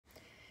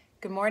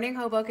Good morning,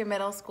 Hoboken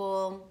Middle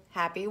School.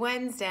 Happy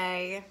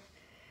Wednesday.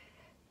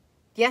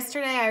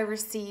 Yesterday, I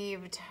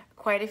received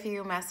quite a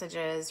few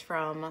messages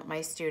from my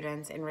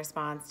students in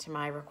response to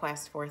my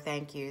request for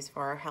thank yous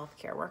for our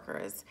healthcare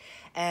workers.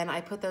 And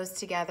I put those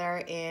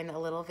together in a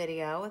little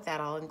video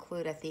that I'll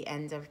include at the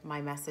end of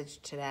my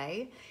message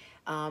today.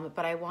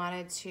 But I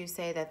wanted to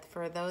say that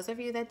for those of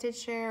you that did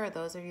share, or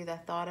those of you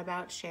that thought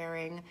about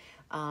sharing,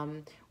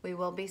 we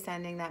will be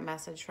sending that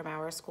message from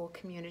our school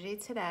community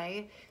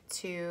today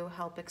to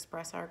help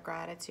express our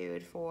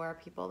gratitude for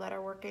people that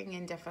are working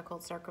in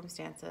difficult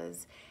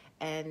circumstances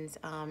and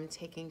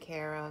taking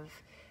care of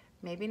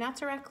maybe not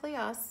directly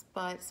us,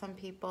 but some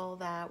people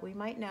that we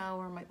might know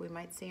or we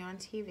might see on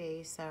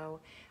TV. So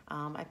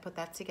I put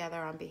that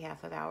together on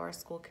behalf of our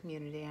school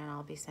community, and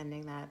I'll be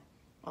sending that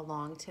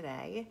along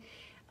today.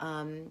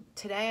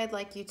 Today I'd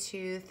like you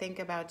to think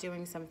about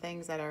doing some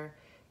things that are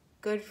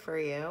good for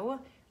you.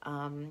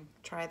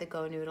 Try the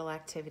Go Noodle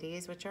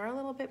activities, which are a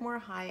little bit more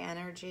high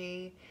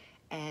energy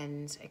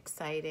and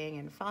exciting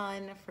and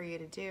fun for you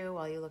to do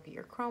while you look at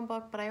your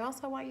Chromebook. But I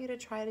also want you to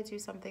try to do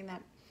something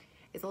that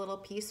is a little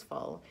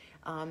peaceful.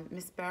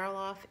 Ms.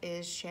 Barloff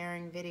is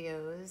sharing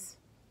videos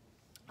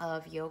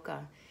of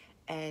yoga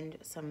and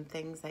some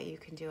things that you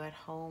can do at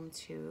home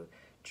to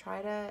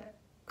try to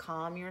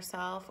calm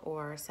yourself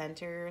or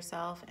center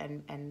yourself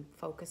and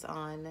focus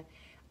on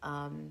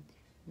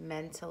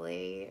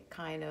mentally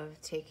kind of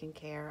taking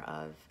care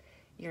of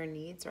your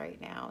needs right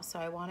now. So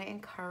I want to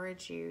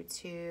encourage you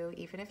to,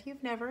 even if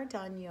you've never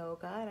done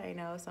yoga, and I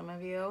know some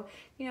of you,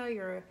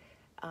 you're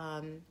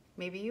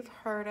maybe you've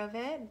heard of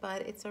it,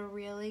 but it's a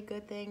really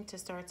good thing to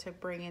start to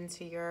bring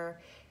into your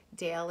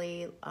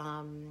daily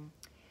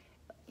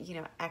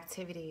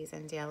activities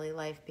and daily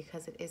life,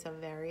 because it is a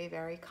very,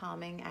 very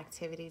calming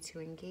activity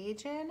to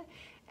engage in,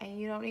 and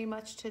you don't need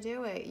much to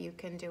do it. You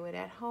can do it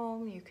at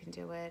home, you can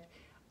do it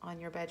on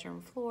your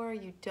bedroom floor.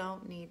 You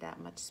don't need that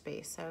much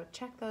space. So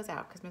check those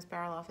out, because Ms.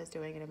 Barloff is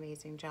doing an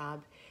amazing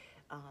job.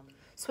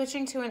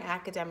 Switching to an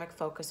academic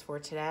focus for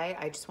today,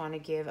 I just want to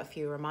give a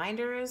few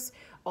reminders.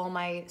 All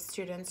my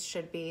students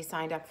should be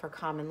signed up for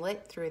Common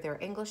Lit through their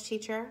English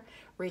teacher.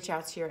 Reach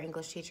out to your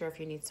English teacher if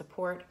you need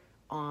support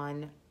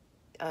on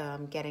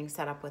getting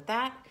set up with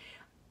that.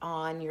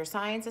 On your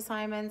science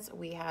assignments,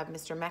 we have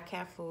Mr.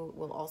 Metcalf, who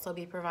will also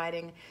be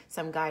providing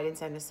some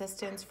guidance and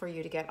assistance for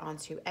you to get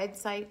onto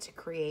EdSite to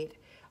create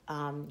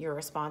your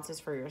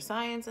responses for your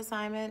science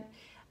assignment.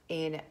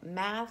 In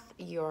math,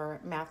 your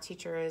math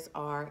teachers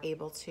are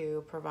able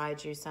to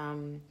provide you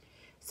some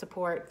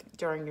support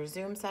during your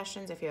Zoom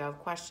sessions if you have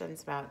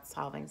questions about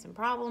solving some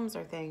problems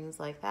or things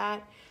like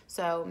that.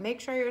 So make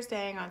sure you're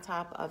staying on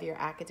top of your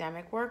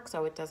academic work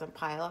so it doesn't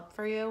pile up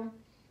for you,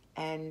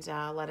 and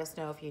let us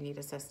know if you need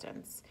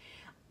assistance.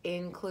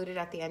 Included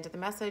at the end of the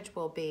message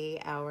will be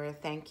our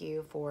thank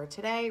you for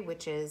today,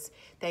 which is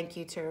thank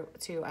you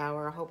to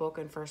our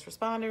Hoboken first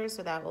responders.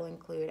 So that will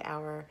include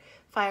our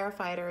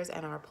firefighters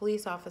and our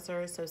police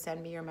officers. So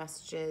send me your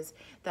messages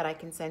that I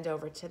can send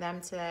over to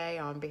them today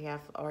on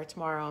behalf, or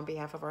tomorrow on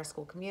behalf of our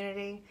school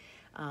community.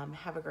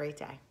 Have a great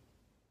day.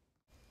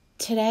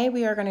 Today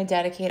we are going to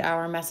dedicate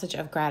our message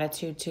of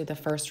gratitude to the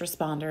first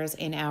responders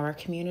in our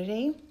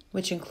community,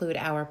 which include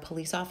our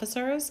police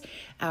officers,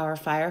 our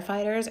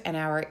firefighters, and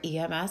our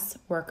EMS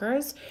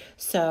workers.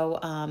 So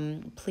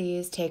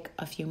please take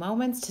a few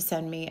moments to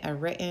send me a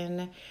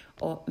written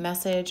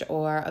message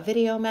or a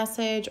video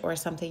message or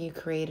something you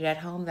created at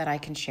home that I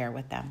can share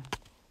with them.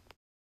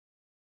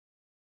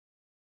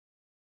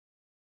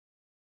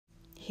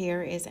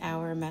 Here is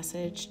our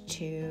message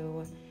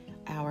to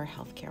our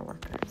healthcare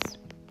workers.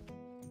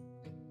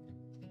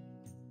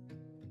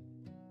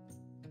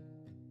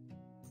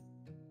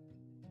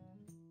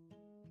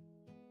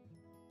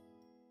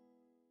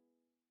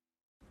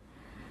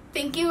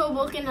 Thank you,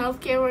 Hoboken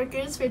healthcare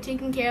workers, for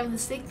taking care of the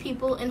sick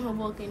people in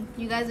Hoboken.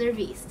 You guys are a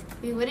beast.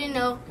 We wouldn't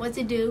know what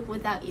to do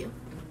without you.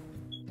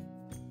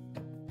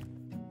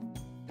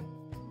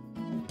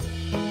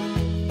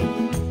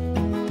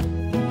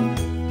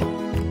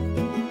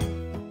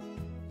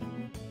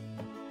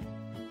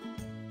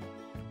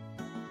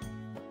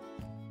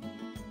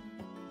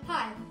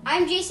 Hi,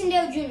 I'm Jason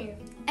Dale Jr.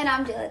 And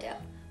I'm Jayla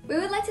Dale. We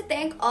would like to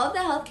thank all of the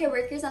healthcare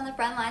workers on the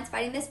front lines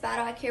fighting this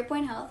battle at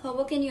CarePoint Health,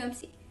 Hoboken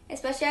UMC,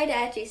 especially our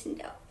dad, Jason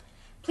Dale.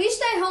 Please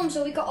stay home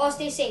so we can all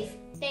stay safe.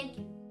 Thank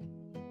you.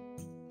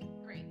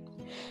 Great.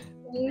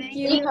 Thank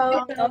you,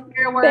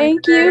 healthcare workers.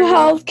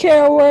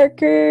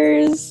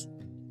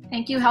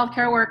 Thank you,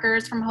 healthcare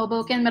workers from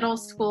Hoboken Middle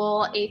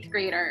School, 8th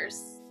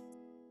graders.